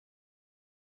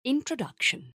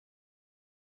Introduction.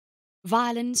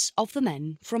 Violence of the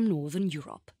men from Northern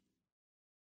Europe.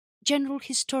 General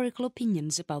historical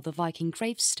opinions about the Viking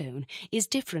gravestone is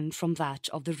different from that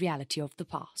of the reality of the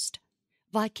past.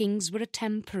 Vikings were a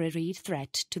temporary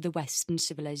threat to the Western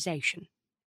civilization.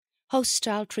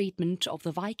 Hostile treatment of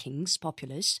the Vikings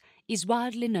populace is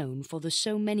widely known for the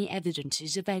so many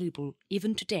evidences available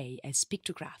even today as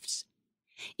pictographs.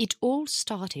 It all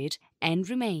started and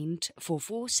remained for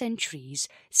 4 centuries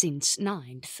since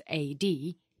 9th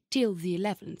AD till the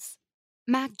 11th.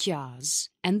 Magyars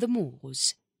and the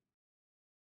Moors.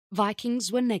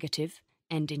 Vikings were negative,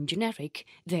 and in generic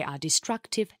they are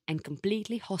destructive and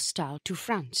completely hostile to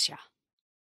Francia.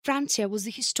 Francia was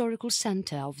the historical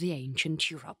centre of the ancient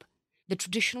Europe. The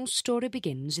traditional story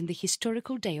begins in the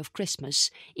historical day of Christmas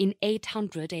in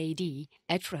 800 AD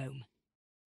at Rome.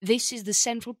 This is the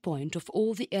central point of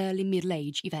all the early Middle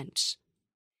Age events.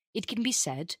 It can be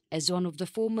said as one of the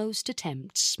foremost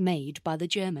attempts made by the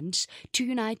Germans to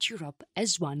unite Europe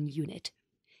as one unit.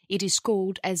 It is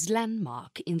called as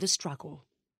landmark in the struggle.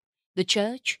 The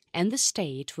Church and the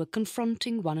State were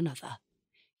confronting one another.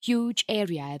 Huge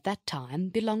area at that time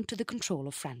belonged to the control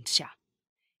of Francia.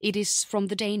 It is from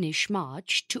the Danish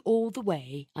March to all the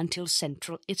way until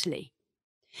central Italy.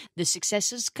 The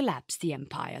successors collapsed the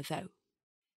empire, though.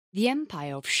 The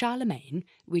empire of Charlemagne,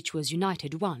 which was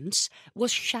united once,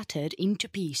 was shattered into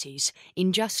pieces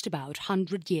in just about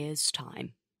 100 years'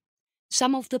 time.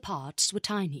 Some of the parts were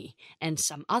tiny, and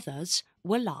some others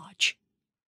were large.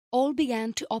 All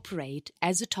began to operate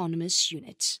as autonomous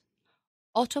units.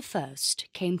 Otto I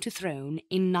came to throne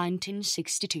in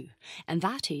 1962, and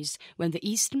that is when the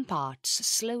eastern parts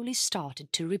slowly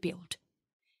started to rebuild.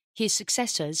 His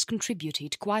successors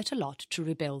contributed quite a lot to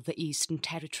rebuild the eastern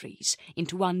territories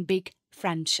into one big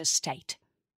Francia state.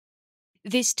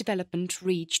 This development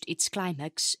reached its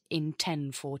climax in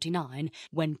 1049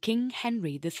 when King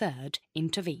Henry III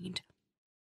intervened.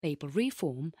 Papal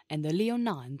reform and the Leon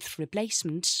IX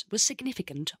replacements were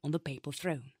significant on the papal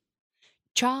throne.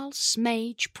 Charles'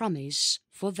 Mage promise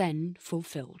for then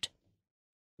fulfilled.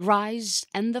 Rise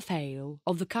and the fall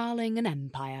of the Carolingian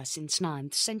Empire since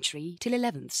 9th century till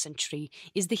 11th century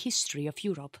is the history of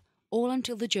Europe, all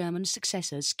until the German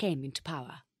successors came into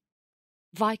power.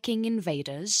 Viking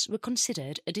invaders were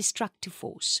considered a destructive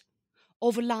force.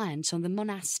 Of reliance on the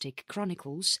monastic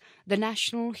chronicles, the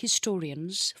national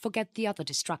historians forget the other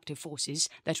destructive forces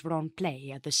that were on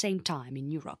play at the same time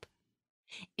in Europe.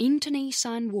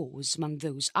 Internecine wars among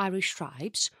those Irish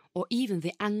tribes, or even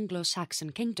the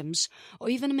Anglo-Saxon kingdoms, or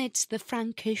even amidst the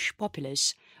Frankish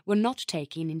populace, were not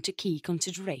taken into key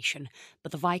consideration,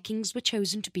 but the Vikings were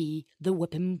chosen to be the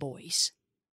whipping boys.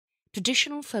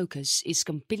 Traditional focus is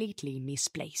completely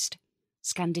misplaced.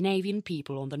 Scandinavian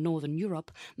people on the northern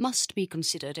Europe must be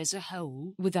considered as a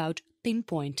whole without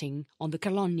pinpointing on the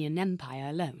Carolingian Empire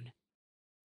alone.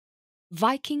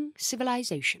 Viking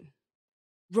civilization.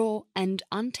 Raw and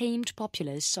untamed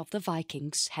populace of the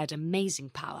Vikings had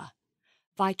amazing power.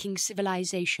 Viking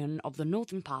civilization of the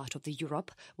northern part of the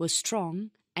Europe was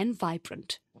strong and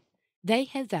vibrant. They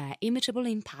had their imitable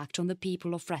impact on the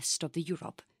people of rest of the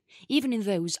Europe. Even in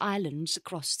those islands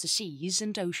across the seas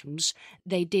and oceans,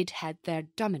 they did had their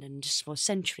dominance for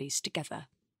centuries together.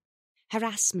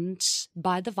 Harassments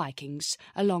by the Vikings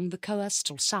along the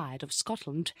coastal side of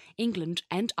Scotland, England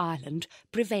and Ireland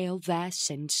prevailed there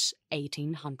since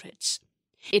 1800s.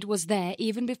 It was there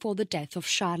even before the death of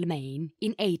Charlemagne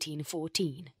in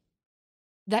 1814.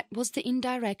 That was the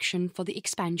indirection for the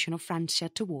expansion of Francia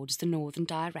towards the northern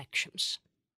directions.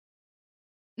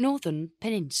 Northern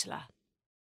Peninsula.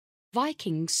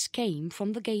 Vikings came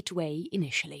from the gateway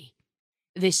initially.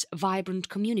 This vibrant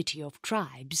community of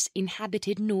tribes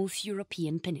inhabited North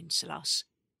European peninsulas.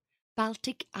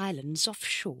 Baltic islands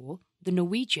offshore, the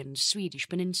Norwegian-Swedish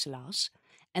peninsulas,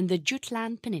 and the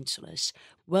Jutland peninsulas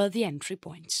were the entry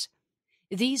points.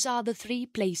 These are the 3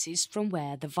 places from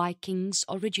where the Vikings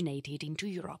originated into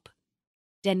Europe.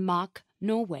 Denmark,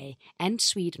 Norway, and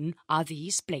Sweden are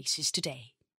these places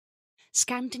today.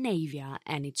 Scandinavia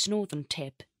and its northern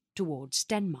tip towards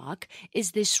Denmark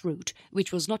is this route,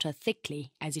 which was not as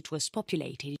thickly as it was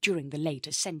populated during the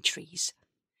later centuries.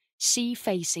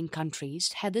 Sea-facing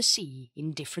countries had the sea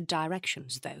in different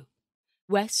directions, though.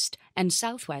 West and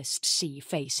southwest sea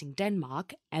facing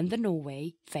Denmark and the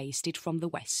Norway faced it from the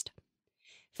west.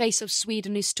 Face of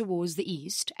Sweden is towards the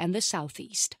east and the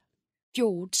southeast.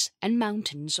 Fjords and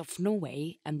mountains of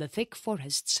Norway and the thick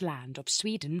forests land of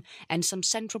Sweden and some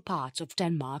central parts of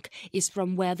Denmark is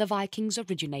from where the Vikings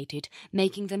originated,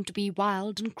 making them to be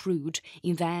wild and crude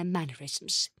in their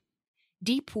mannerisms.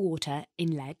 Deep water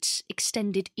inlets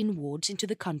extended inwards into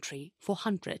the country for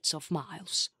hundreds of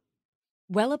miles.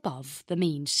 Well above the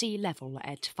mean sea level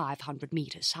at 500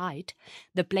 meters height,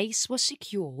 the place was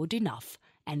secured enough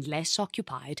and less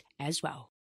occupied as well.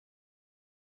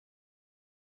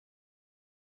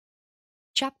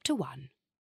 Chapter 1.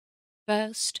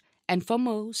 First and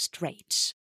foremost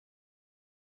raids.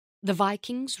 The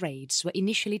Vikings' raids were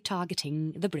initially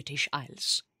targeting the British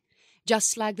Isles.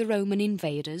 Just like the Roman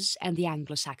invaders and the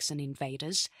Anglo-Saxon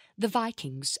invaders, the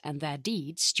Vikings and their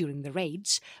deeds during the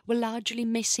raids were largely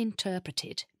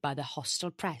misinterpreted by the hostile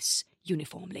press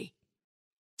uniformly.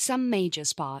 Some major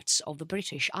parts of the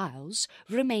British Isles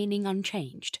remaining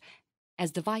unchanged,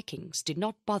 as the Vikings did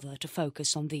not bother to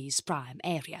focus on these prime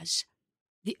areas.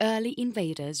 The early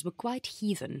invaders were quite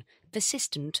heathen,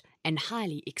 persistent and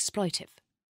highly exploitive.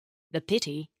 The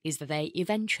pity is that they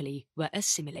eventually were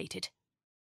assimilated.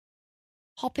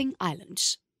 Hopping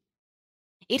islands.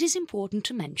 It is important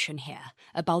to mention here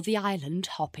about the island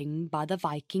hopping by the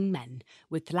Viking men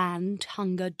with land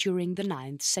hunger during the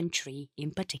 9th century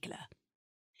in particular.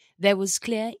 There was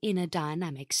clear inner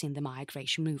dynamics in the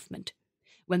migration movement.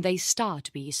 When they start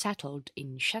to be settled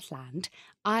in Shetland,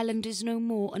 Ireland is no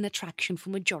more an attraction for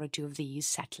majority of these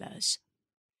settlers.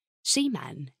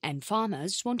 Seamen and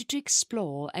farmers wanted to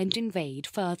explore and invade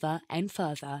further and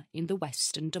further in the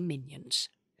Western dominions.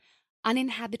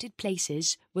 Uninhabited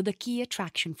places were the key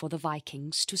attraction for the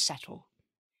Vikings to settle.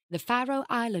 The Faroe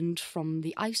Island from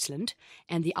the Iceland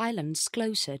and the islands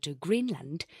closer to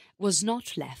Greenland was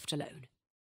not left alone.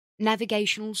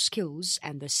 Navigational skills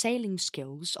and the sailing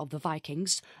skills of the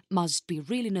Vikings must be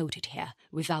really noted here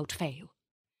without fail.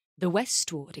 The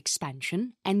westward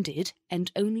expansion ended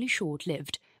and only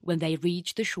short-lived when they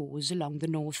reached the shores along the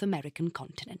North American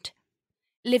continent.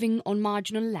 Living on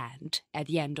marginal land at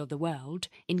the end of the world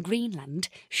in Greenland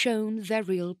shown their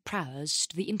real prowess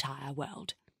to the entire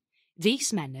world.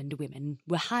 These men and women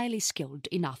were highly skilled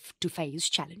enough to face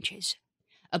challenges.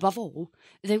 Above all,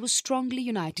 they were strongly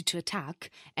united to attack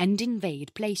and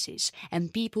invade places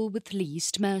and people with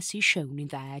least mercy shown in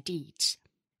their deeds.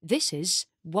 This is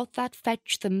what that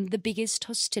fetched them the biggest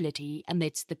hostility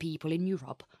amidst the people in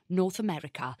Europe, North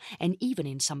America, and even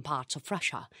in some parts of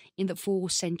Russia. In the 4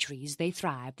 centuries they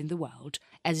thrived in the world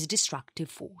as a destructive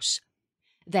force.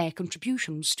 Their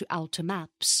contributions to alter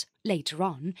maps later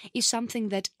on is something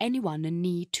that anyone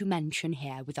need to mention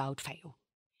here without fail.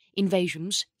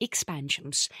 Invasions,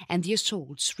 expansions, and the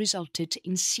assaults resulted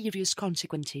in serious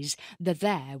consequences that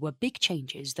there were big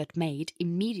changes that made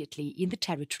immediately in the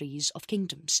territories of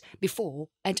kingdoms before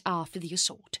and after the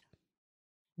assault.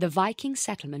 The Viking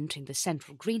settlement in the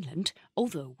central Greenland,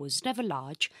 although was never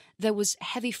large, there was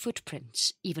heavy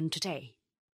footprints even today.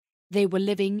 They were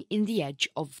living in the edge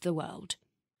of the world.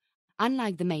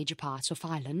 Unlike the major parts of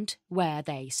Ireland, where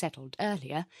they settled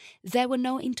earlier, there were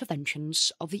no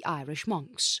interventions of the Irish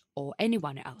monks or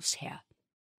anyone else here.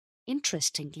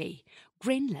 Interestingly,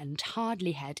 Greenland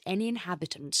hardly had any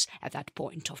inhabitants at that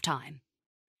point of time.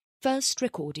 First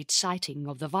recorded sighting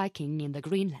of the Viking in the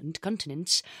Greenland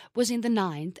continents was in the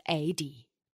 9th AD.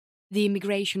 The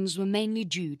immigrations were mainly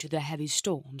due to the heavy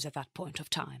storms at that point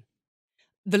of time.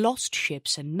 The lost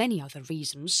ships and many other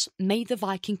reasons made the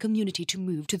Viking community to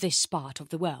move to this part of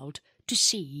the world, to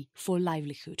sea for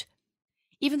livelihood.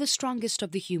 Even the strongest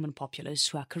of the human populace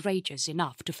who are courageous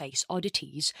enough to face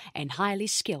oddities and highly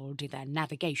skilled in their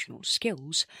navigational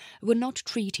skills were not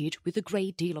treated with a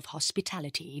great deal of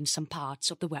hospitality in some parts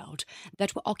of the world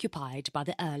that were occupied by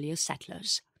the earlier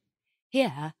settlers.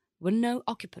 Here were no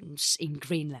occupants in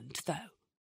Greenland, though.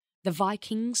 The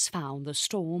Vikings found the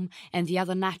storm and the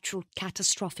other natural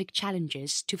catastrophic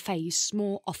challenges to face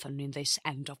more often in this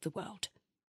end of the world.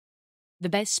 The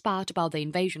best part about the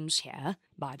invasions here,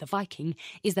 by the Viking,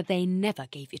 is that they never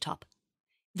gave it up.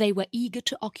 They were eager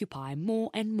to occupy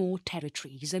more and more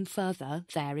territories and further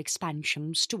their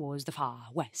expansions towards the far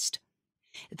west.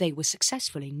 They were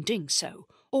successful in doing so,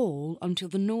 all until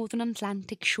the northern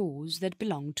Atlantic shores that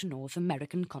belonged to North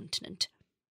American continent.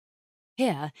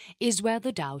 Here is where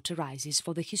the doubt arises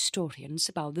for the historians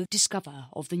about the discoverer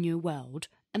of the New World,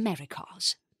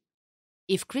 Americas.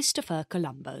 If Christopher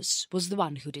Columbus was the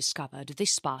one who discovered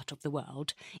this part of the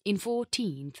world in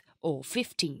 14th or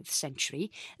 15th century,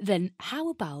 then how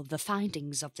about the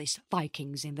findings of these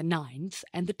Vikings in the 9th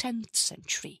and the 10th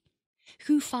century?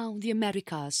 Who found the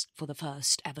Americas for the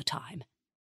first ever time?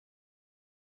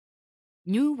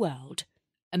 New World,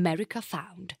 America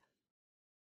found.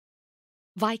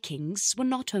 Vikings were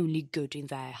not only good in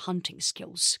their hunting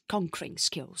skills, conquering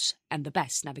skills, and the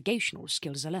best navigational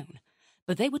skills alone,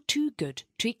 but they were too good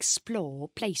to explore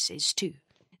places too.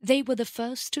 They were the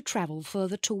first to travel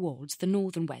further towards the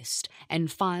northern west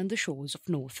and find the shores of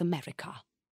North America.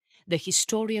 The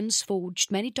historians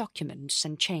forged many documents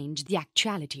and changed the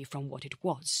actuality from what it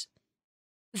was.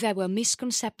 There were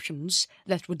misconceptions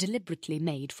that were deliberately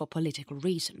made for political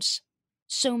reasons.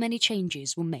 So many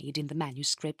changes were made in the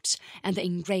manuscripts and the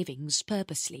engravings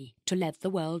purposely to let the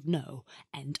world know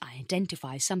and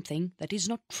identify something that is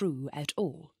not true at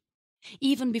all.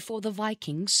 Even before the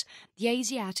Vikings, the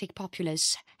Asiatic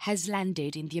populace has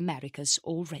landed in the Americas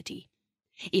already.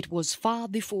 It was far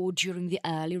before during the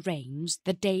early reigns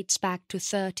that dates back to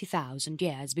 30,000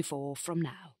 years before from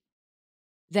now.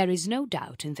 There is no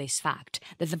doubt in this fact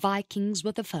that the Vikings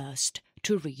were the first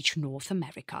to reach North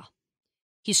America.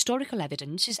 Historical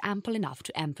evidence is ample enough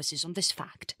to emphasize on this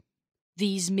fact.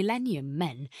 These millennium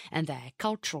men and their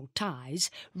cultural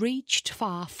ties reached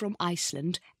far from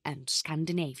Iceland and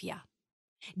Scandinavia.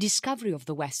 Discovery of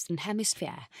the Western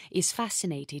Hemisphere is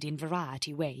fascinated in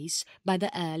variety ways by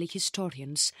the early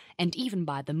historians and even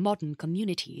by the modern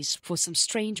communities for some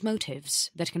strange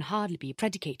motives that can hardly be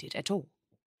predicated at all.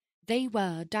 There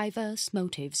were diverse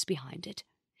motives behind it.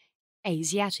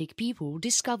 Asiatic people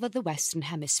discovered the Western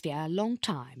Hemisphere a long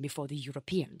time before the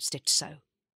Europeans did so.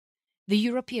 The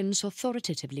Europeans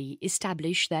authoritatively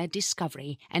established their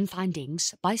discovery and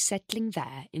findings by settling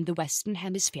there in the Western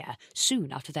Hemisphere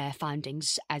soon after their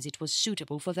findings, as it was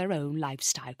suitable for their own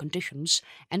lifestyle conditions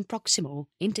and proximal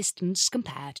in distance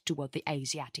compared to what the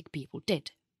Asiatic people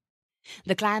did.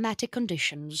 The climatic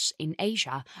conditions in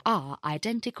Asia are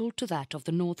identical to that of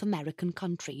the North American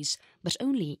countries, but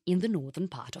only in the northern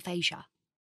part of Asia.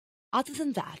 Other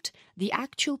than that, the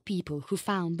actual people who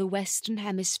found the Western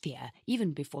Hemisphere,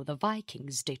 even before the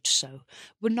Vikings did so,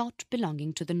 were not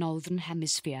belonging to the Northern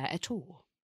Hemisphere at all.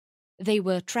 They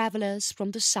were travellers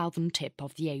from the southern tip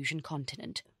of the Asian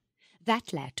continent.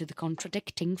 That led to the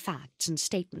contradicting facts and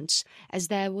statements, as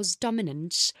there was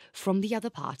dominance from the other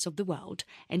parts of the world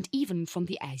and even from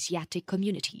the Asiatic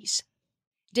communities.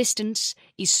 Distance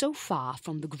is so far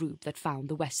from the group that found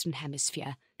the Western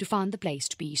Hemisphere to find the place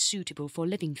to be suitable for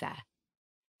living there.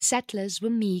 Settlers were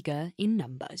meagre in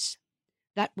numbers.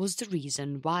 That was the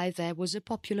reason why there was a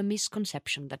popular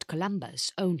misconception that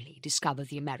Columbus only discovered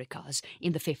the Americas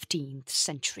in the 15th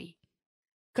century.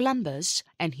 Columbus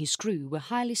and his crew were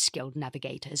highly skilled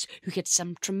navigators who had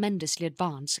some tremendously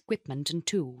advanced equipment and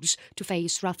tools to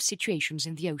face rough situations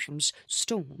in the oceans,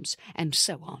 storms, and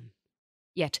so on.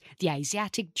 Yet the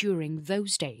Asiatic during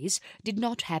those days did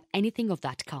not have anything of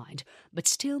that kind, but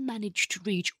still managed to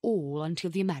reach all until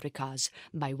the Americas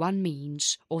by one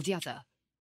means or the other.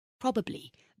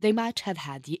 Probably they might have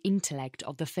had the intellect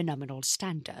of the phenomenal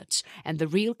standards and the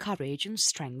real courage and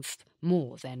strength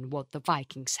more than what the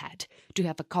Vikings had to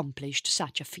have accomplished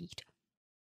such a feat.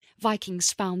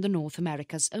 Vikings found the North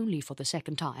Americas only for the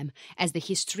second time, as the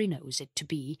history knows it to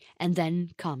be, and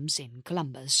then comes in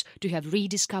Columbus to have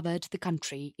rediscovered the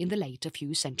country in the later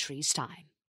few centuries' time.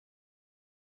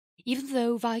 Even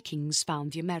though Vikings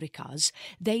found the Americas,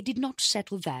 they did not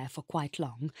settle there for quite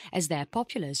long, as their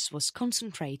populace was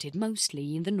concentrated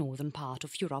mostly in the northern part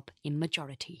of Europe in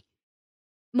majority.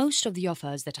 Most of the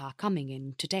offers that are coming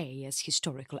in today as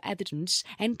historical evidence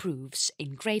and proofs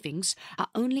engravings are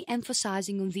only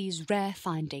emphasizing on these rare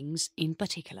findings in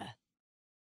particular.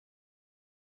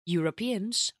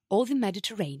 Europeans or the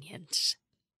Mediterraneans?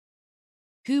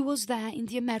 Who was there in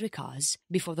the Americas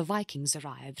before the Vikings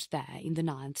arrived there in the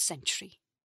 9th century?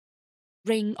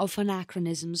 Ring of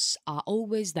anachronisms are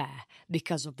always there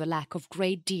because of the lack of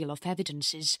great deal of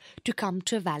evidences to come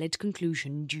to a valid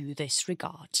conclusion due this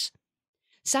regards.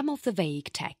 Some of the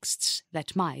vague texts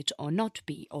that might or not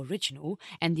be original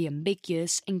and the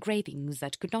ambiguous engravings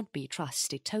that could not be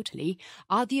trusted totally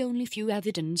are the only few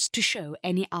evidence to show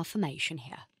any affirmation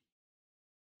here.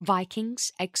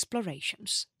 Vikings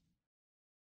explorations.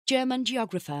 German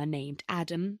geographer named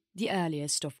Adam, the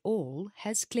earliest of all,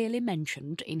 has clearly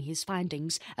mentioned in his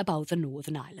findings about the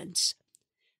Northern Islands.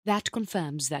 That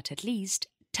confirms that at least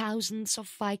thousands of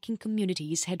Viking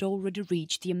communities had already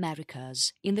reached the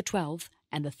Americas in the 12th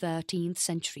and the 13th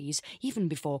centuries, even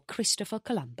before Christopher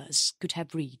Columbus could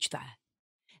have reached there.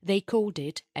 They called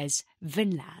it as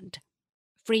Vinland.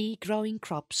 Free-growing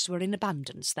crops were in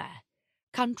abundance there.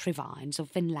 Country vines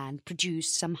of Vinland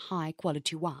produced some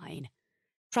high-quality wine.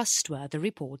 Trustworthy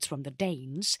reports from the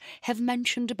Danes have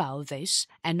mentioned about this,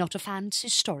 and not a fancy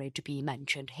story to be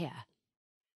mentioned here.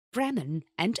 Bremen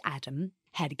and Adam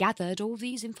had gathered all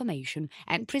these information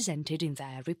and presented in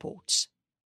their reports.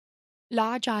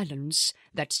 Large islands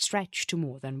that stretched to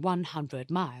more than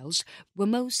 100 miles were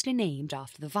mostly named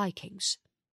after the Vikings.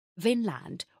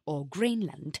 Vinland or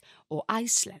Greenland or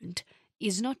Iceland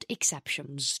is not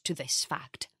exceptions to this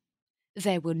fact.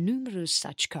 There were numerous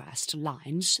such coastal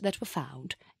lines that were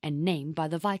found and named by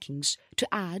the Vikings to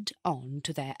add on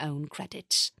to their own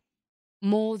credits.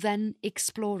 More than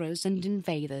explorers and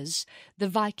invaders, the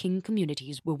Viking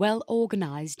communities were well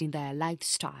organized in their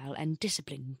lifestyle and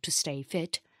discipline to stay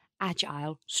fit,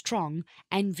 agile, strong,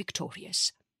 and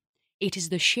victorious. It is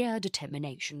the sheer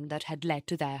determination that had led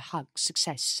to their huge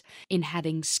success in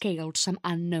having scaled some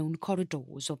unknown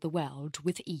corridors of the world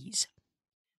with ease.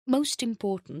 Most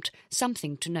important,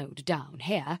 something to note down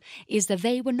here, is that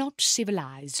they were not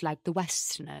civilized like the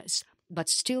Westerners, but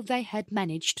still they had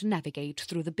managed to navigate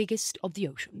through the biggest of the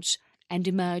oceans and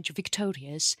emerge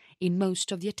victorious in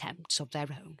most of the attempts of their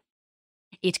own.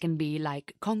 It can be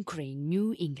like conquering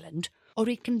New England, or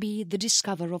it can be the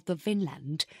discovery of the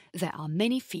Vinland. There are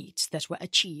many feats that were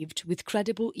achieved with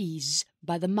credible ease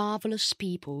by the marvellous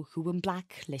people who were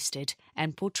blacklisted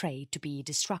and portrayed to be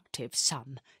destructive,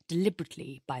 some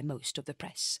deliberately by most of the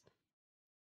press.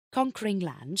 Conquering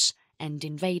lands and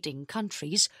invading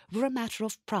countries were a matter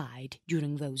of pride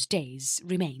during those days,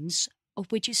 remains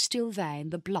of which is still there in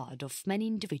the blood of many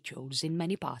individuals in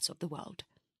many parts of the world.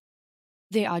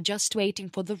 They are just waiting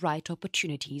for the right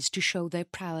opportunities to show their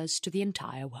prowess to the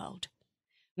entire world.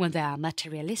 When there are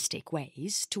materialistic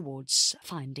ways towards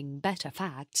finding better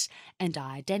facts and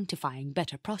identifying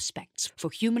better prospects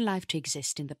for human life to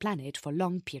exist in the planet for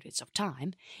long periods of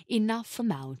time, enough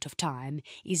amount of time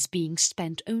is being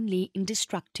spent only in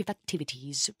destructive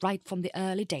activities right from the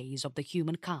early days of the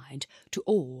humankind to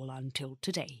all until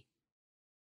today.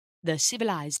 The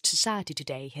civilized society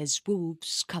today has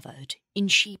wolves covered in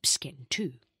sheepskin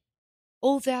too.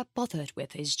 All they are bothered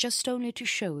with is just only to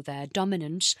show their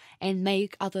dominance and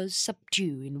make others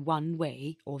subdue in one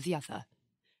way or the other.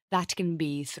 That can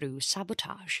be through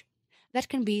sabotage, that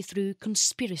can be through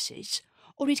conspiracies,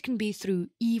 or it can be through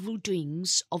evil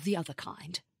doings of the other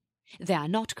kind. They are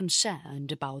not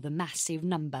concerned about the massive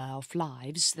number of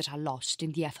lives that are lost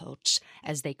in the efforts,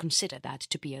 as they consider that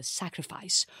to be a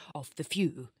sacrifice of the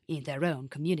few in their own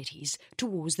communities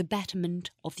towards the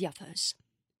betterment of the others.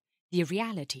 The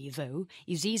reality, though,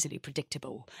 is easily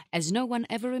predictable, as no one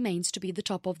ever remains to be the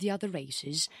top of the other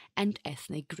races and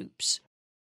ethnic groups.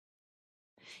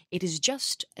 It is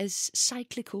just a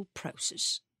cyclical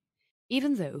process.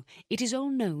 Even though it is all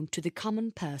known to the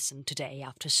common person today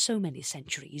after so many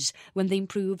centuries, when the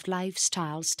improved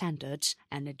lifestyle standards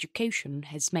and education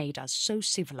has made us so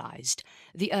civilized,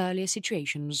 the earlier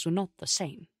situations were not the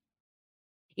same.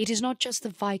 It is not just the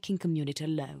Viking community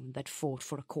alone that fought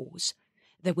for a cause.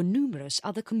 There were numerous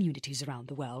other communities around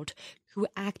the world who were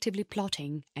actively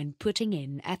plotting and putting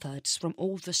in efforts from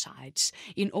all the sides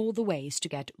in all the ways to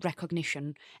get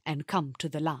recognition and come to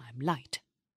the limelight.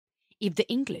 If the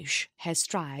English has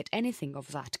tried anything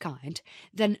of that kind,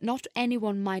 then not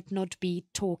anyone might not be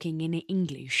talking in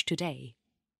English today.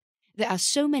 There are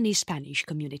so many Spanish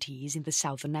communities in the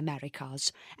Southern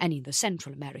Americas and in the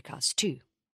Central Americas too.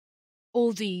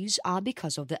 All these are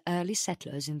because of the early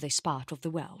settlers in this part of the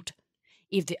world.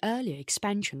 If the earlier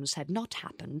expansions had not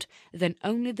happened, then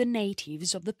only the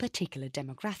natives of the particular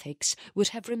demographics would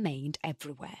have remained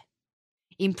everywhere.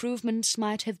 Improvements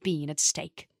might have been at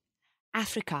stake.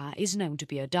 Africa is known to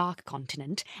be a dark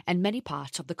continent, and many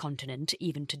parts of the continent,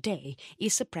 even today,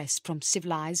 is suppressed from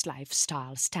civilized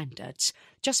lifestyle standards,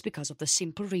 just because of the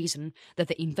simple reason that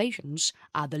the invasions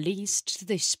are the least to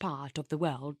this part of the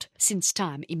world since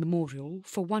time immemorial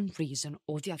for one reason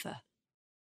or the other.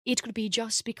 It could be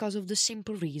just because of the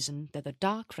simple reason that the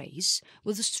dark race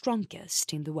was the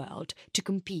strongest in the world to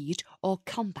compete or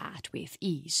combat with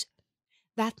ease.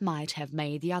 That might have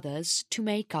made the others to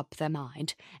make up their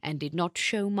mind and did not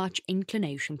show much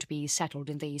inclination to be settled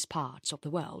in these parts of the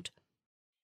world.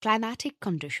 Climatic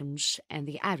conditions and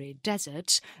the arid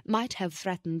deserts might have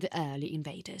threatened the early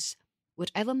invaders.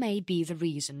 Whatever may be the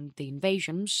reason, the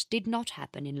invasions did not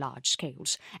happen in large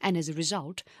scales, and as a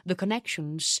result, the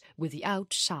connections with the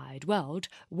outside world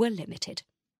were limited.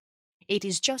 It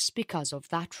is just because of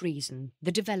that reason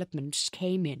the developments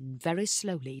came in very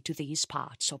slowly to these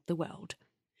parts of the world.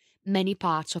 Many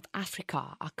parts of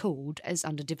Africa are called as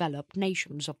underdeveloped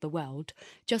nations of the world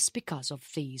just because of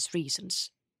these reasons.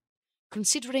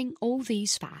 Considering all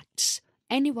these facts,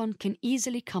 anyone can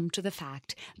easily come to the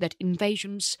fact that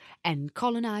invasions and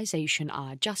colonization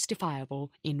are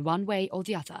justifiable in one way or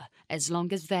the other as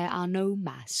long as there are no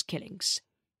mass killings.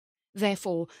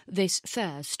 Therefore, this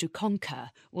thirst to conquer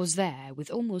was there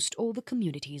with almost all the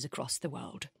communities across the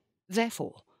world.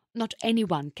 Therefore, not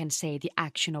anyone can say the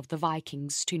action of the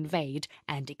Vikings to invade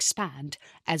and expand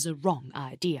as a wrong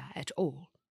idea at all.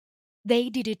 They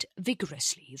did it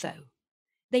vigorously, though.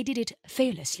 They did it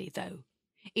fearlessly, though,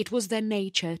 It was their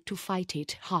nature to fight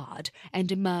it hard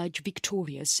and emerge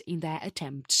victorious in their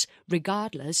attempts,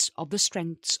 regardless of the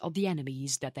strengths of the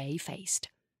enemies that they faced.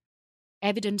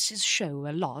 Evidences show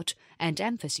a lot and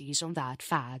emphasis on that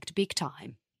fact big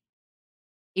time.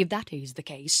 If that is the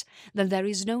case, then there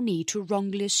is no need to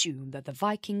wrongly assume that the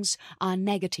Vikings are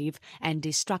negative and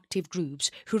destructive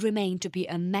groups who remain to be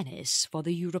a menace for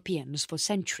the Europeans for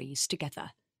centuries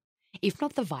together. If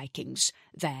not the Vikings,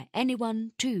 there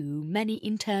anyone too many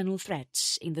internal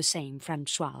threats in the same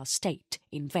Francois state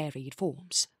in varied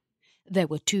forms. There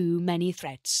were too many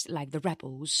threats like the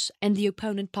rebels and the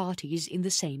opponent parties in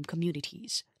the same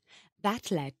communities.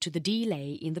 That led to the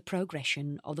delay in the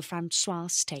progression of the Francois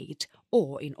state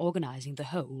or in organising the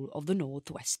whole of the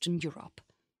northwestern Europe.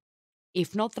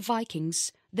 If not the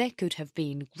Vikings, there could have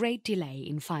been great delay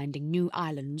in finding new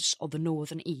islands of the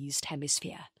northern East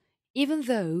Hemisphere. Even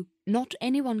though not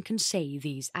anyone can say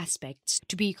these aspects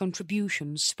to be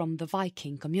contributions from the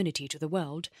Viking community to the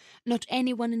world, not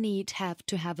anyone need have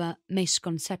to have a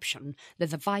misconception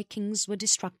that the Vikings were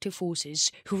destructive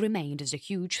forces who remained as a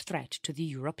huge threat to the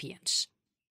Europeans.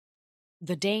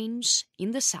 The Danes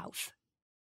in the south.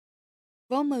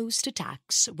 While most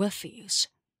attacks were fierce,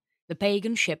 the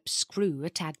pagan ship's crew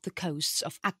attacked the coasts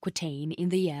of Aquitaine in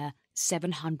the year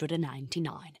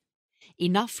 799.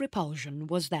 Enough repulsion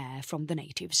was there from the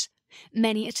natives.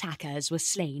 Many attackers were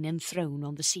slain and thrown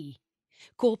on the sea.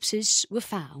 Corpses were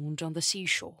found on the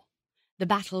seashore. The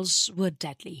battles were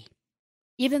deadly.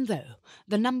 Even though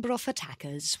the number of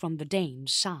attackers from the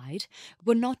Danes' side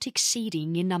were not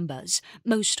exceeding in numbers,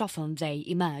 most often they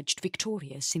emerged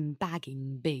victorious in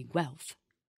bagging big wealth.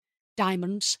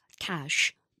 Diamonds,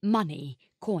 cash, money,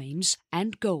 coins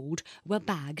and gold were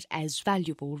bagged as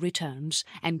valuable returns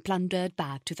and plundered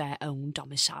back to their own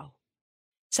domicile.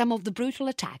 Some of the brutal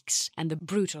attacks and the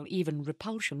brutal even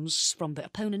repulsions from the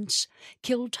opponents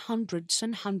killed hundreds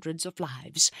and hundreds of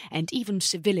lives, and even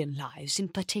civilian lives in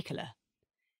particular.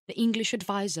 The English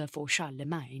adviser for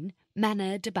Charlemagne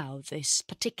mannered about this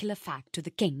particular fact to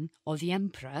the king or the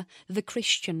emperor that the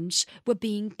Christians were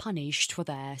being punished for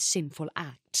their sinful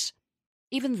acts.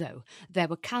 Even though there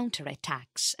were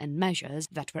counter-attacks and measures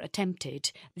that were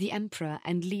attempted, the emperor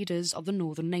and leaders of the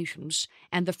northern nations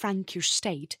and the Frankish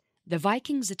state, the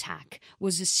Vikings' attack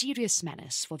was a serious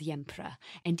menace for the emperor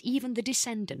and even the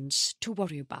descendants to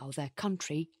worry about their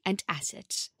country and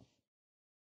assets.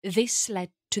 This led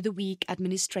to the weak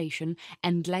administration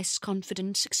and less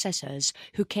confident successors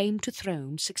who came to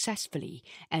throne successfully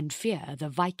and fear the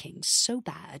Vikings so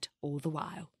bad all the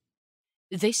while.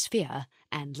 This fear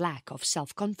and lack of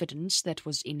self-confidence that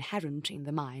was inherent in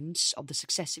the minds of the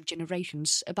successive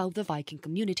generations about the Viking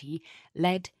community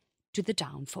led to the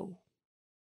downfall.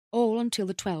 All until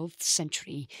the 12th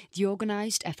century, the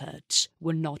organised efforts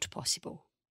were not possible.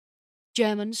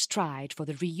 Germans tried for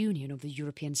the reunion of the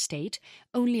European state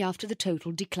only after the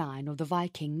total decline of the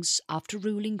Vikings after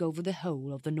ruling over the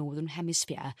whole of the northern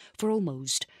hemisphere for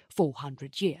almost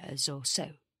 400 years or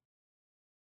so.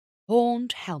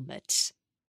 Horned helmets.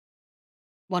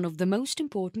 One of the most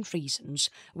important reasons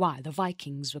why the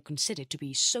Vikings were considered to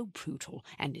be so brutal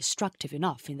and destructive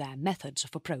enough in their methods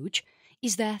of approach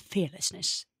is their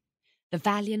fearlessness. The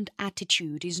valiant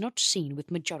attitude is not seen with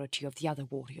majority of the other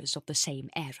warriors of the same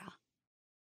era.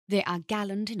 They are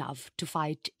gallant enough to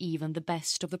fight even the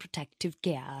best of the protective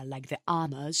gear like the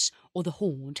armours or the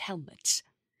horned helmets.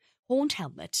 Horned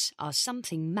helmets are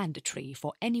something mandatory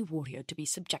for any warrior to be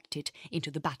subjected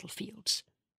into the battlefields.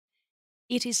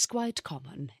 It is quite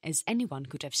common, as anyone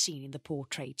could have seen in the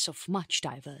portraits of much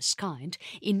diverse kind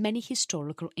in many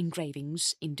historical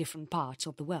engravings in different parts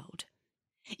of the world.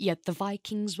 Yet the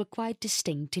Vikings were quite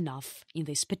distinct enough in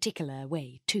this particular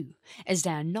way too, as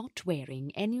they are not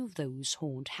wearing any of those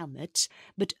horned helmets,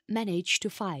 but manage to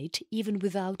fight even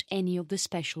without any of the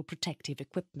special protective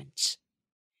equipments.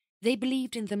 They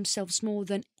believed in themselves more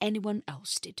than anyone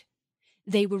else did.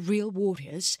 They were real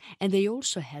warriors, and they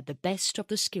also had the best of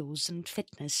the skills and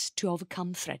fitness to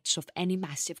overcome threats of any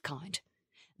massive kind.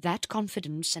 That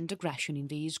confidence and aggression in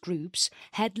these groups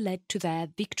had led to their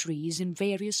victories in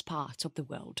various parts of the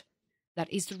world.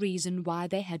 That is the reason why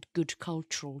they had good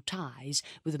cultural ties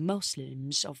with the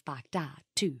Muslims of Baghdad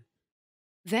too.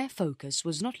 Their focus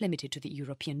was not limited to the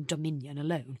European dominion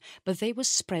alone, but they were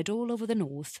spread all over the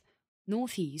north,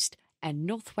 northeast and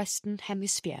northwestern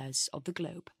hemispheres of the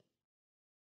globe.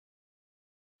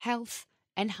 Health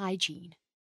and hygiene.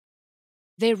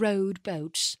 They rowed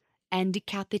boats and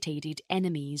decapitated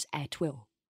enemies at will.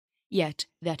 Yet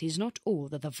that is not all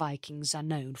that the Vikings are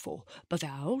known for, but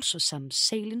there are also some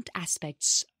salient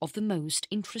aspects of the most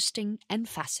interesting and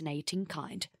fascinating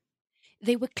kind.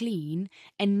 They were clean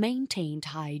and maintained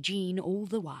hygiene all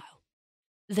the while.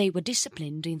 They were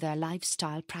disciplined in their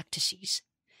lifestyle practices.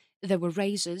 There were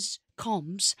razors,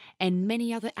 combs, and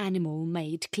many other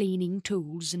animal-made cleaning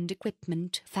tools and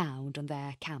equipment found on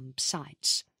their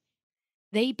campsites.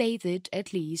 They bathed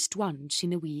at least once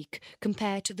in a week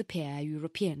compared to the peer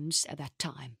Europeans at that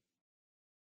time.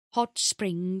 Hot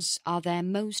springs are their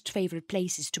most favourite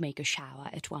places to make a shower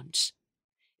at once.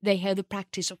 They had the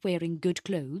practice of wearing good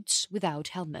clothes without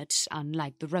helmets,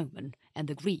 unlike the Roman and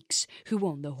the Greeks, who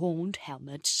wore the horned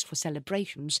helmets for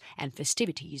celebrations and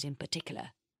festivities in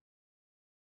particular.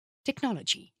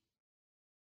 Technology.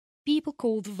 People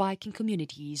call the Viking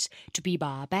communities to be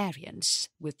barbarians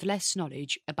with less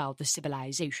knowledge about the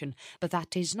civilization, but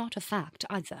that is not a fact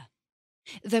either.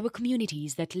 There were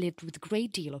communities that lived with a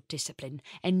great deal of discipline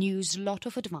and used a lot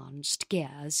of advanced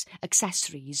gears,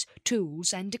 accessories,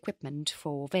 tools and equipment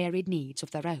for varied needs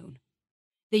of their own.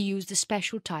 They used a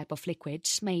special type of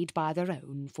liquids made by their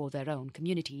own for their own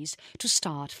communities to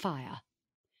start fire.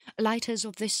 Lighters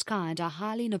of this kind are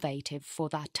highly innovative for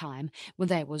that time when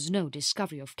there was no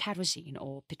discovery of kerosene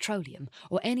or petroleum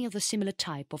or any other similar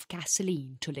type of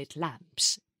gasoline to lit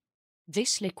lamps.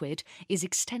 This liquid is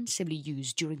extensively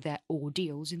used during their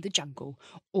ordeals in the jungle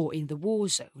or in the war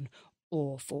zone,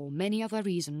 or for many other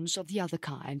reasons of the other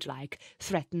kind, like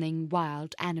threatening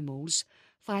wild animals,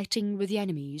 fighting with the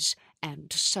enemies,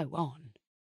 and so on.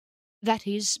 That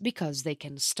is because they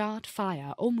can start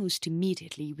fire almost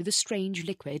immediately with the strange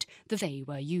liquid that they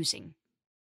were using.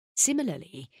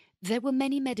 Similarly, there were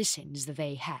many medicines that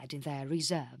they had in their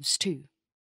reserves too.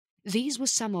 These were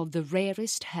some of the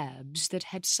rarest herbs that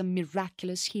had some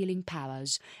miraculous healing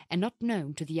powers and not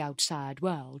known to the outside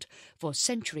world for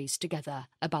centuries together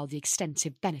about the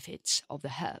extensive benefits of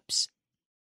the herbs.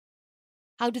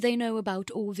 How did they know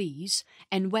about all these,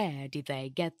 and where did they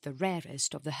get the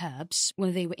rarest of the herbs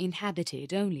when they were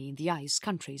inhabited only in the ice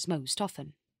countries most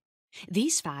often?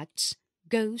 These facts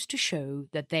goes to show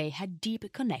that they had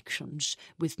deep connections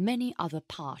with many other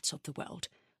parts of the world,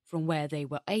 from where they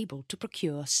were able to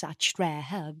procure such rare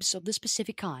herbs of the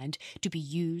specific kind to be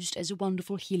used as a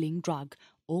wonderful healing drug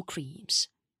or creams.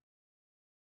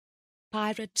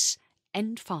 Pirates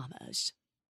and farmers.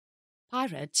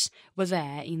 Pirates were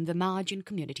there in the margin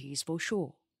communities for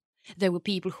sure. There were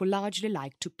people who largely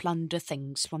liked to plunder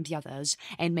things from the others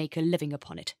and make a living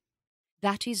upon it.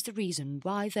 That is the reason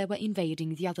why they were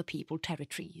invading the other people's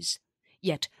territories.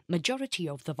 Yet majority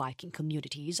of the Viking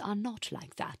communities are not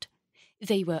like that.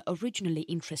 They were originally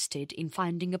interested in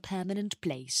finding a permanent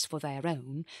place for their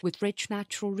own, with rich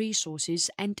natural resources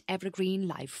and evergreen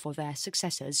life for their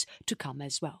successors to come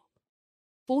as well.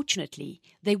 Fortunately,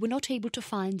 they were not able to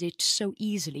find it so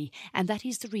easily, and that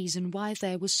is the reason why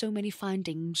there were so many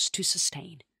findings to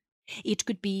sustain. It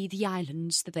could be the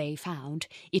islands that they found,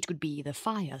 it could be the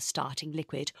fire-starting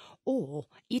liquid, or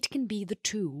it can be the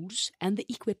tools and the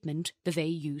equipment that they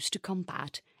use to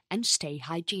combat and stay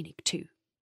hygienic too.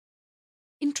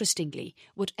 Interestingly,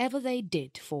 whatever they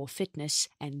did for fitness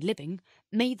and living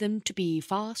made them to be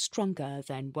far stronger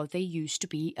than what they used to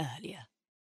be earlier.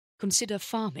 Consider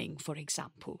farming, for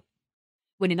example.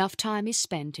 When enough time is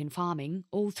spent in farming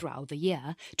all throughout the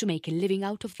year to make a living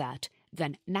out of that,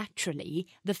 then naturally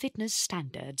the fitness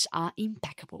standards are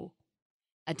impeccable.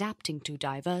 Adapting to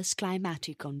diverse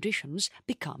climatic conditions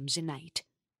becomes innate.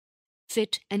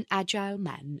 Fit and agile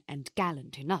men and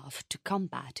gallant enough to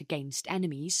combat against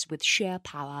enemies with sheer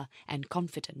power and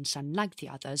confidence, unlike the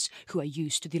others who are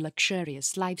used to the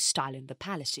luxurious lifestyle in the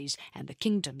palaces and the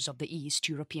kingdoms of the East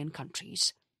European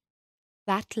countries.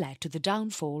 That led to the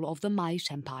downfall of the might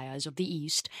empires of the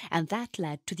East, and that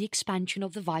led to the expansion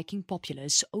of the Viking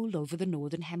populace all over the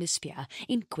Northern Hemisphere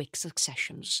in quick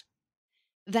successions.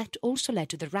 That also led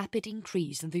to the rapid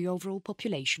increase in the overall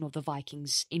population of the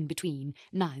Vikings in between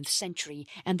 9th century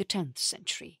and the 10th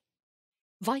century.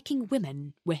 Viking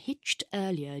women were hitched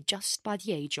earlier just by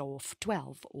the age of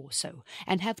 12 or so,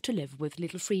 and have to live with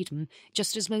little freedom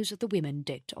just as most of the women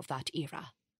did of that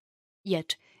era.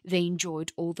 Yet they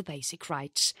enjoyed all the basic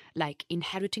rights, like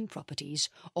inheriting properties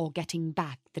or getting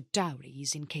back the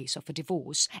dowries in case of a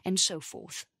divorce, and so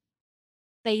forth.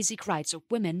 Basic rights of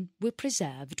women were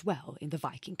preserved well in the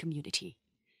Viking community.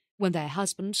 When their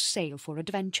husbands sailed for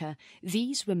adventure,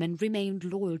 these women remained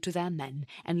loyal to their men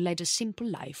and led a simple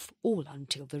life all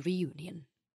until the reunion.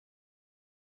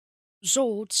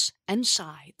 Swords and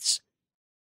scythes.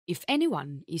 If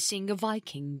anyone is seeing a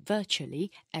Viking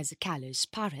virtually as a callous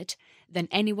pirate, then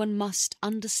anyone must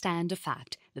understand the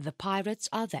fact that the pirates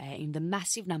are there in the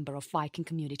massive number of Viking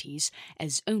communities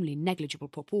as only negligible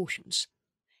proportions.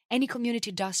 Any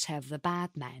community does have the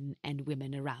bad men and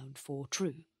women around for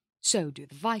true. So do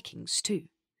the Vikings too.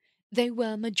 They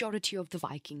were majority of the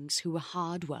Vikings who were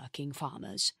hard-working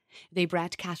farmers. They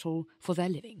bred cattle for their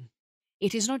living.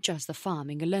 It is not just the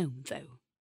farming alone, though.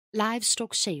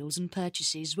 Livestock sales and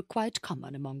purchases were quite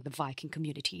common among the Viking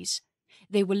communities.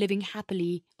 They were living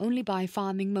happily only by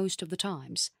farming most of the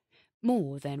times,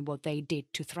 more than what they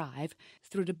did to thrive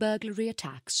through the burglary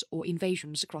attacks or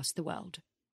invasions across the world.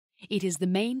 It is the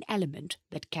main element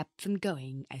that kept them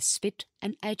going, as fit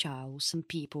and agile some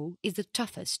people is the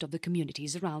toughest of the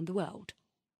communities around the world.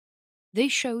 They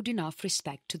showed enough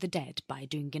respect to the dead by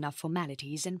doing enough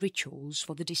formalities and rituals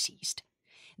for the deceased.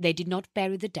 They did not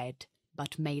bury the dead,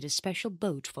 but made a special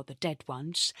boat for the dead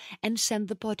ones and sent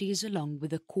the bodies along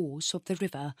with the course of the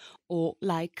river or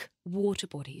like water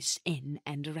bodies in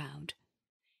and around.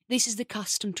 This is the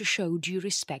custom to show due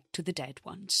respect to the dead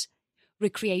ones.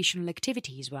 Recreational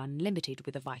activities were unlimited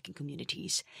with the Viking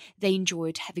communities. They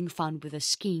enjoyed having fun with the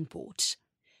skiing boards.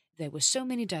 There were so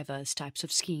many diverse types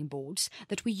of skiing boards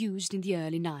that were used in the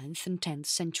early 9th and 10th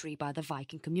century by the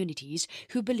Viking communities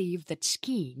who believed that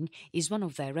skiing is one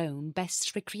of their own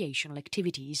best recreational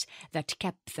activities that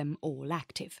kept them all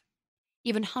active.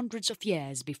 Even hundreds of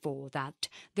years before that,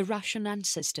 the Russian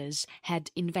ancestors had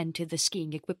invented the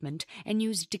skiing equipment and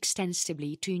used it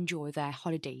extensively to enjoy their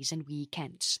holidays and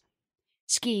weekends.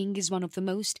 Skiing is one of the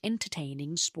most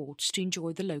entertaining sports to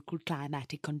enjoy the local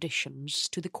climatic conditions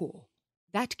to the core.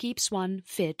 That keeps one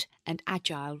fit and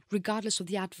agile regardless of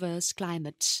the adverse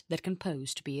climates that can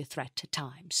pose to be a threat at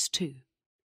times too.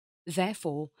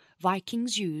 Therefore,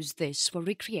 Vikings used this for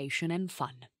recreation and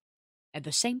fun. At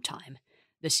the same time,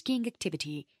 the skiing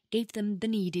activity gave them the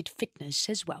needed fitness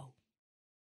as well.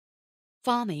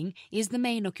 Farming is the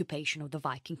main occupation of the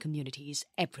Viking communities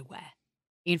everywhere.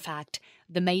 In fact,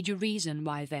 the major reason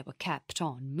why they were kept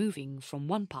on moving from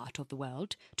one part of the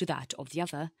world to that of the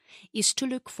other is to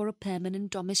look for a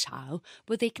permanent domicile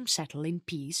where they can settle in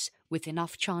peace with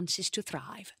enough chances to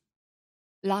thrive.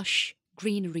 Lush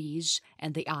greeneries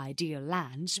and the ideal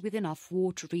lands with enough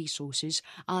water resources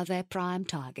are their prime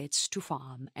targets to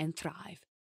farm and thrive.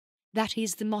 That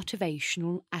is the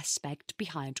motivational aspect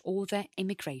behind all their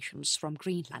immigrations from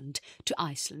Greenland to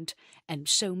Iceland and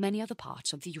so many other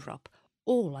parts of Europe,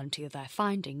 all until their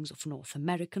findings of North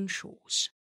American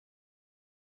shores.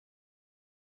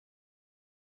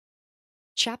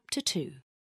 Chapter 2.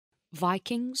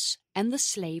 Vikings and the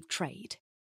Slave Trade.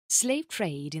 Slave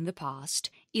trade in the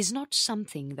past is not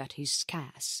something that is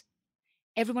scarce.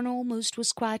 Everyone almost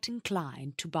was quite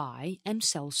inclined to buy and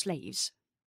sell slaves.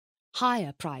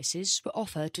 Higher prices were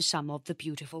offered to some of the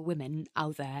beautiful women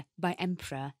out there by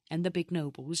emperor and the big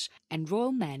nobles and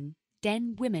royal men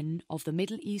than women of the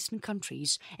Middle Eastern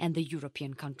countries and the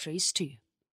European countries too.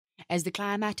 As the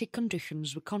climatic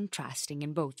conditions were contrasting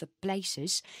in both the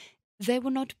places, there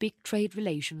were not big trade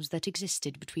relations that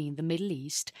existed between the Middle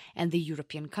East and the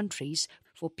European countries,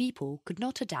 for people could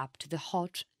not adapt to the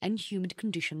hot and humid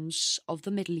conditions of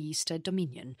the Middle East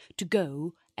dominion to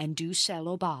go and do sell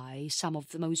or buy some of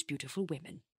the most beautiful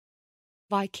women.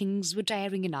 Vikings were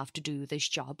daring enough to do this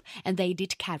job, and they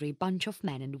did carry a bunch of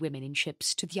men and women in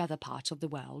ships to the other parts of the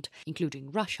world,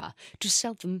 including Russia, to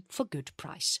sell them for good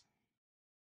price.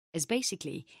 As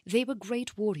basically, they were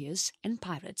great warriors and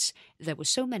pirates. There were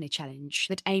so many challenges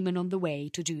that Aemon on the way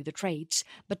to do the trades,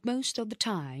 but most of the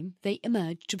time they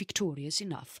emerged victorious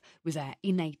enough with their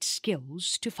innate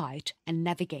skills to fight and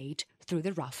navigate through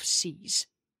the rough seas.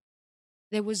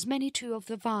 There was many too of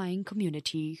the Viking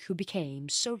community who became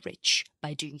so rich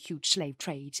by doing huge slave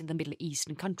trades in the Middle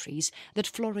Eastern countries that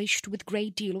flourished with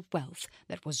great deal of wealth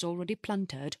that was already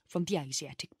plundered from the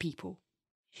Asiatic people.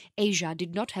 Asia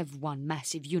did not have one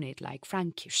massive unit like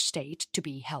Frankish state to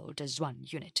be held as one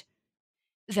unit.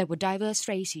 There were diverse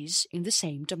races in the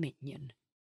same dominion.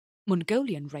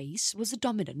 Mongolian race was the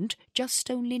dominant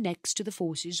just only next to the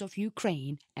forces of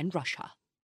Ukraine and Russia.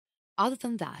 Other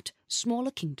than that, smaller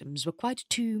kingdoms were quite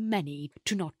too many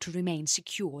not to remain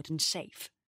secured and safe.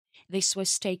 This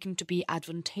was taken to be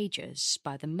advantageous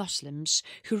by the Muslims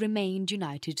who remained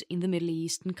united in the Middle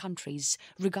Eastern countries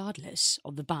regardless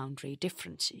of the boundary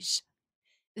differences.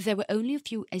 There were only a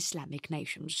few Islamic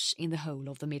nations in the whole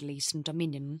of the Middle Eastern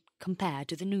dominion compared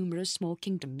to the numerous small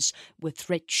kingdoms with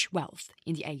rich wealth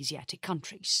in the Asiatic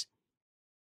countries.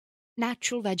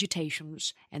 Natural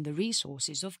vegetations and the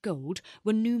resources of gold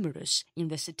were numerous in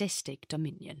the sadistic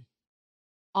dominion.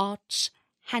 Arts,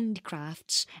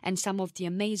 handicrafts, and some of the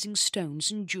amazing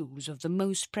stones and jewels of the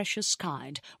most precious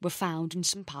kind were found in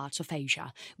some parts of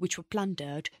Asia, which were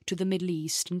plundered to the Middle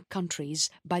Eastern countries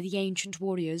by the ancient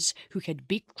warriors who had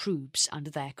big troops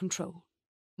under their control.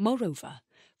 Moreover,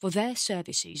 for their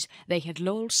services they had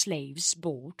loyal slaves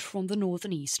bought from the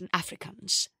northern eastern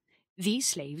Africans. These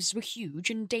slaves were huge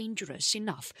and dangerous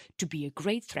enough to be a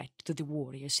great threat to the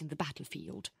warriors in the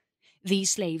battlefield.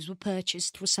 These slaves were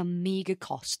purchased for some meagre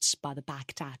costs by the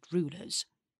Baghdad rulers.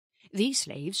 These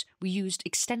slaves were used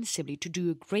extensively to do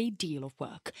a great deal of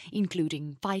work,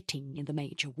 including fighting in the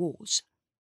major wars.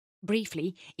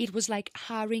 Briefly, it was like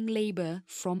hiring labour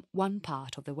from one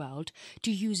part of the world to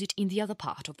use it in the other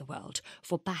part of the world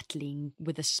for battling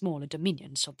with the smaller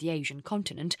dominions of the Asian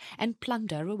continent and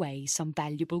plunder away some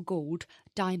valuable gold,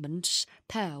 diamonds,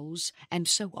 pearls, and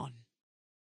so on.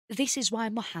 This is why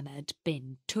Mohammed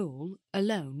bin Tul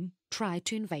alone tried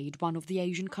to invade one of the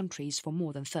Asian countries for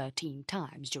more than 13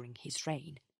 times during his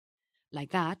reign. Like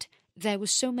that, there were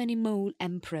so many mole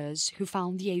emperors who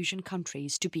found the Asian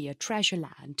countries to be a treasure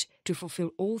land to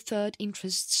fulfill all third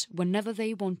interests whenever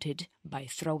they wanted by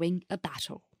throwing a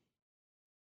battle.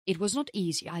 It was not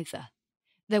easy either.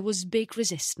 There was big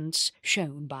resistance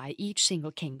shown by each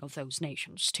single king of those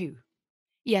nations too.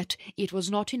 Yet it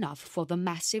was not enough for the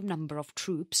massive number of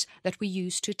troops that were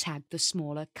used to attack the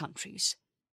smaller countries.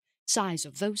 Size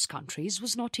of those countries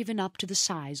was not even up to the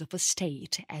size of a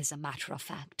state, as a matter of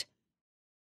fact.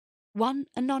 One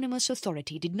anonymous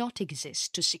authority did not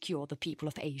exist to secure the people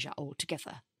of Asia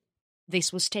altogether.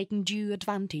 This was taken due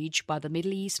advantage by the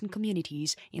Middle Eastern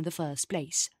communities in the first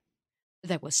place.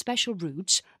 There were special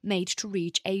routes made to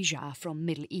reach Asia from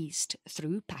Middle East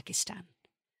through Pakistan.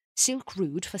 Silk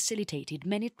Route facilitated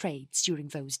many trades during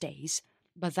those days,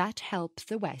 but that helped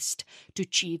the West to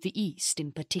achieve the East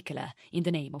in particular in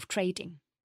the name of trading.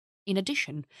 In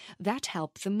addition, that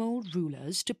helped the Mole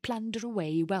rulers to plunder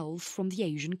away wealth from the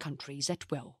Asian countries at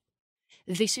will.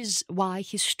 This is why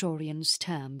historians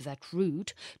term that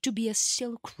route to be a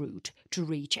silk route to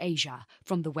reach Asia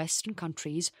from the Western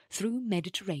countries through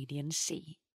Mediterranean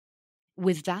Sea.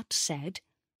 With that said,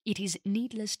 it is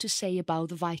needless to say about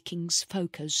the Vikings'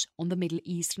 focus on the Middle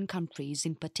Eastern countries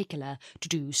in particular to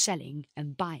do selling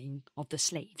and buying of the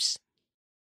slaves.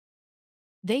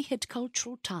 They had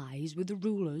cultural ties with the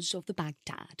rulers of the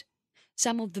Baghdad.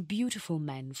 Some of the beautiful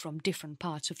men from different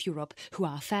parts of Europe who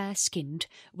are fair-skinned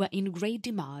were in great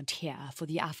demand here for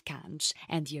the Afghans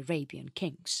and the Arabian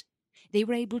kings. They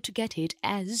were able to get it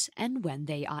as and when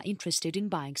they are interested in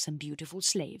buying some beautiful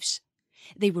slaves.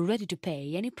 They were ready to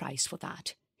pay any price for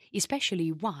that.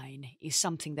 Especially wine is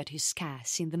something that is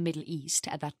scarce in the Middle East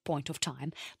at that point of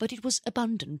time, but it was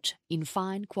abundant in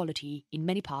fine quality in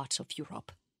many parts of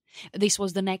Europe. This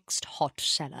was the next hot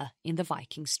seller in the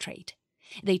Vikings' trade.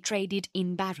 They traded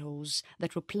in barrels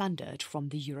that were plundered from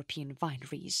the European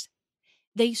wineries.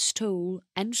 They stole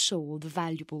and sold the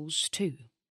valuables too.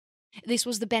 This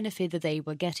was the benefit that they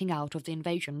were getting out of the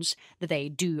invasions that they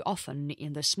do often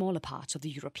in the smaller parts of the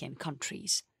European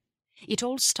countries. It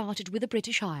all started with the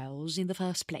British Isles in the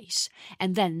first place,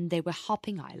 and then there were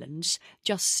hopping islands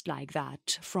just like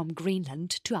that from Greenland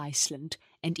to Iceland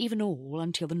and even all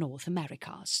until the North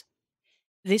Americas.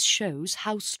 This shows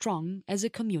how strong as a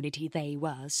community they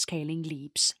were, scaling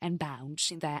leaps and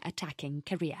bounds in their attacking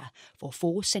career for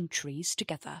 4 centuries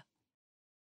together.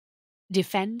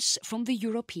 Defense from the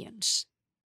Europeans.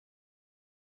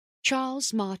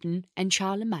 Charles Martin and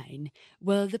Charlemagne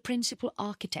were the principal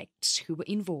architects who were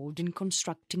involved in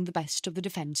constructing the best of the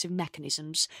defensive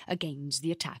mechanisms against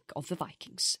the attack of the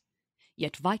Vikings.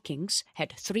 Yet Vikings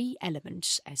had 3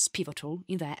 elements as pivotal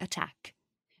in their attack.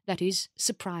 That is,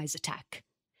 surprise attack,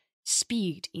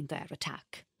 speed in their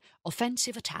attack,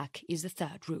 offensive attack is the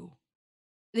third rule.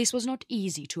 This was not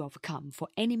easy to overcome for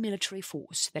any military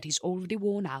force that is already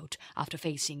worn out after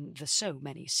facing the so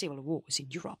many civil wars in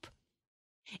Europe.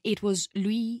 It was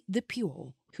Louis the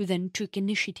Pure who then took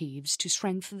initiatives to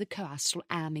strengthen the coastal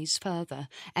armies further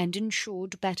and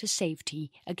ensured better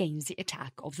safety against the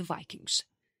attack of the Vikings.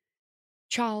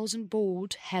 Charles and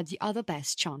Bald had the other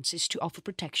best chances to offer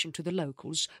protection to the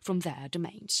locals from their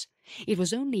domains. It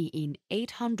was only in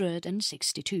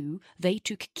 862 they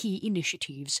took key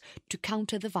initiatives to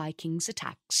counter the Vikings'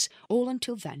 attacks. All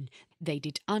until then, they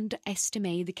did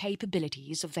underestimate the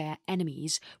capabilities of their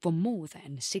enemies for more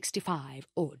than 65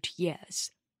 odd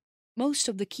years. Most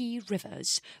of the key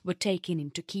rivers were taken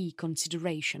into key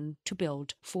consideration to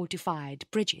build fortified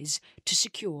bridges to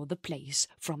secure the place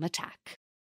from attack.